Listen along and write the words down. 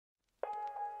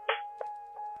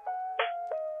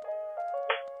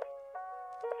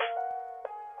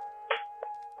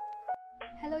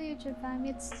Hello YouTube fam,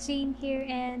 it's Jane here,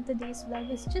 and today's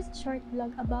vlog is just a short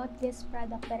vlog about this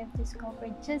product that I've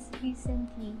discovered just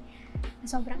recently.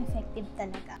 Sobrang effective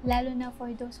talaga. Lalo na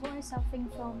for those who are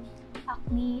suffering from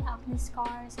acne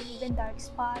scars, and even dark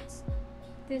spots.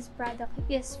 This product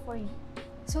is for you.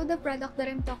 So the product that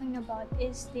I'm talking about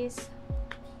is this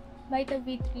Vita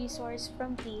B3 Source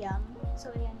from TIA'M.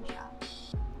 So ayan siya.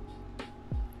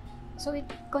 So it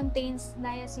contains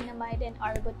niacinamide and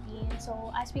arbutin. So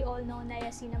as we all know,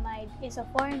 niacinamide is a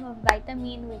form of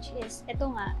vitamin, which is ito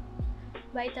nga,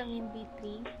 vitamin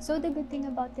B3. So the good thing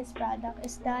about this product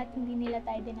is that hindi nila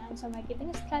tayo dinaan sa marketing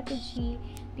strategy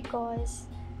because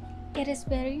it is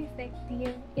very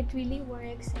effective. It really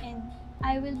works, and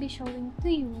I will be showing to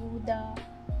you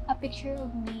a picture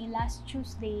of me last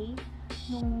Tuesday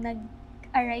nung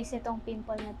nag-arise itong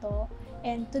pimple na to.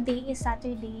 And today is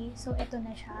Saturday, so ito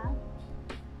na siya.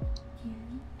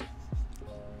 Yan.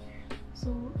 So,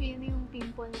 yun yung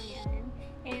pimple na yan.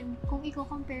 And kung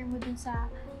i-compare mo dun sa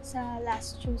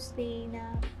last Tuesday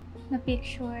na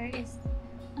picture, is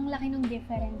ang laki ng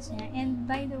difference niya. And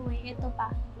by the way, ito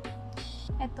pa.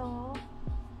 Ito,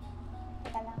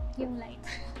 teka lang, yung light.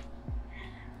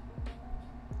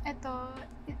 Ito,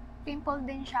 pimple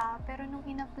din siya, pero nung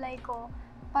in-apply ko,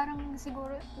 parang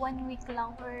siguro 1 week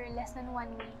lang or less than 1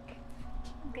 week.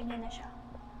 Ganyan na siya.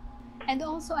 And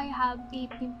also, I have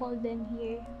a pimple din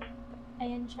here.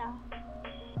 Ayan siya.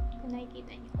 Kung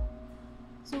nakikita niyo.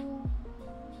 So,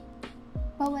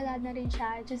 pawala na rin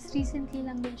siya. Just recently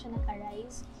lang din siya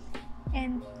nag-arise.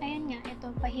 And, ayan nga,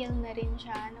 ito, pa-heal na rin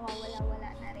siya.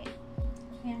 Nawawala-wala na rin.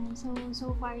 Ayan.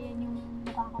 So far, yan yung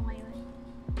mukha ko ngayon.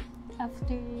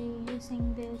 After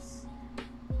using this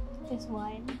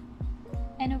one.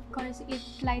 And of course, it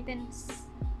lightens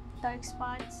dark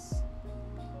spots.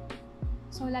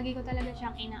 So, lagi ko talaga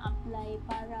siyang ina-apply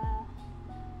para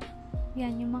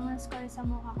yan, yung mga scars sa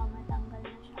mukha ko matanggal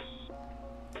na siya.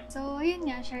 So, yun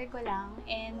nga, share ko lang.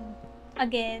 And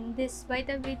again, this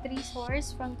Vita B3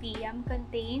 Source from TIA'M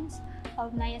contains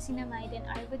of niacinamide and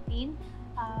arbutin,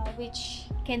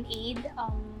 which can aid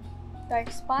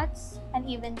dark spots,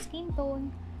 uneven skin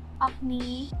tone,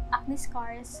 acne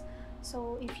scars.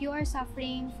 So, if you are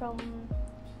suffering from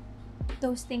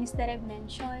those things that I've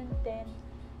mentioned, then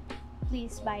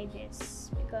please buy this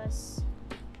because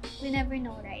we never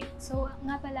know, right? So,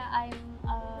 nga pala,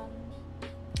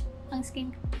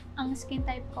 ang skin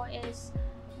type ko is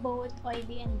both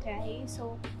oily and dry.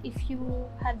 So, if you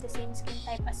have the same skin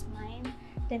type as mine,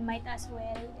 then might as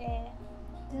well,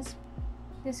 this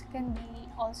can be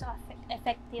also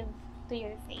effective to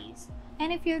your face. And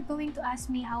if you're going to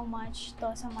ask me how much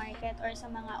to sa market or sa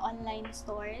mga online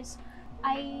stores,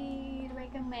 I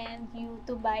recommend you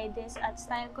to buy this at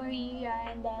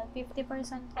STYLEKOREAN dahil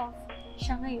 50% off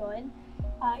siya ngayon.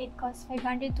 It costs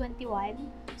 521.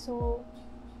 So,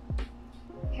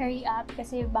 hurry up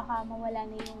kasi baka mawala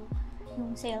na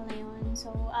yung sale na yun. So,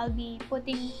 I'll be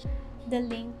putting the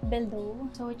link below.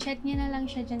 So, check nyo na lang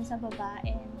siya dyan sa baba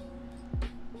and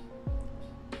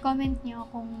comment nyo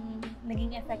kung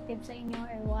naging effective sa inyo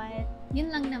or what. Yun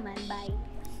lang naman. Bye!